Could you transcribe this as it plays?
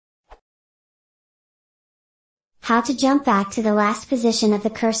How to jump back to the last position of the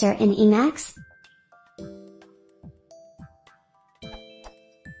cursor in Emacs?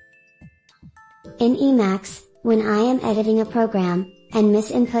 In Emacs, when I am editing a program, and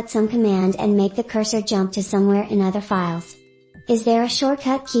misinput some command and make the cursor jump to somewhere in other files. Is there a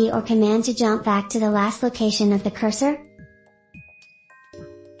shortcut key or command to jump back to the last location of the cursor?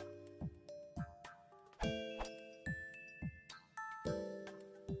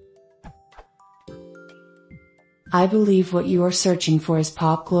 I believe what you are searching for is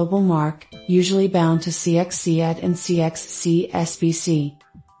pop global mark, usually bound to CXCAD and CXCSBC.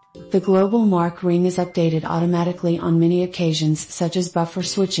 The global mark ring is updated automatically on many occasions such as buffer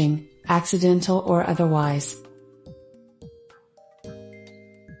switching, accidental or otherwise.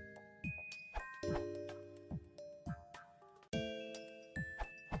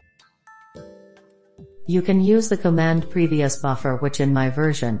 You can use the command previous buffer, which in my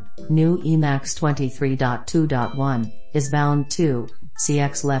version, new Emacs 23.2.1, is bound to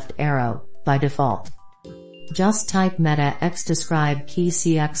CX left arrow by default. Just type meta x describe key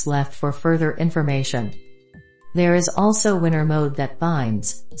CX left for further information. There is also winner mode that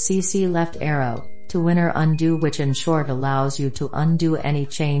binds CC left arrow to winner undo, which in short allows you to undo any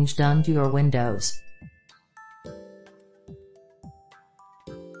change done to your Windows.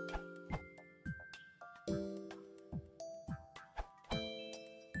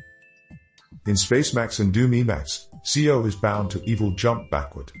 In Spacemacs and Doom Emacs, CO is bound to evil jump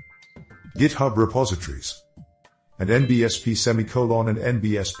backward. GitHub repositories. And NBSP semicolon and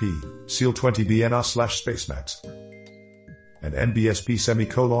NBSP, seal 20BNR/Spacemacs. And NBSP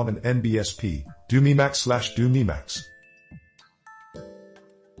semicolon and NBSP, Doom Emacs/Doom Emacs.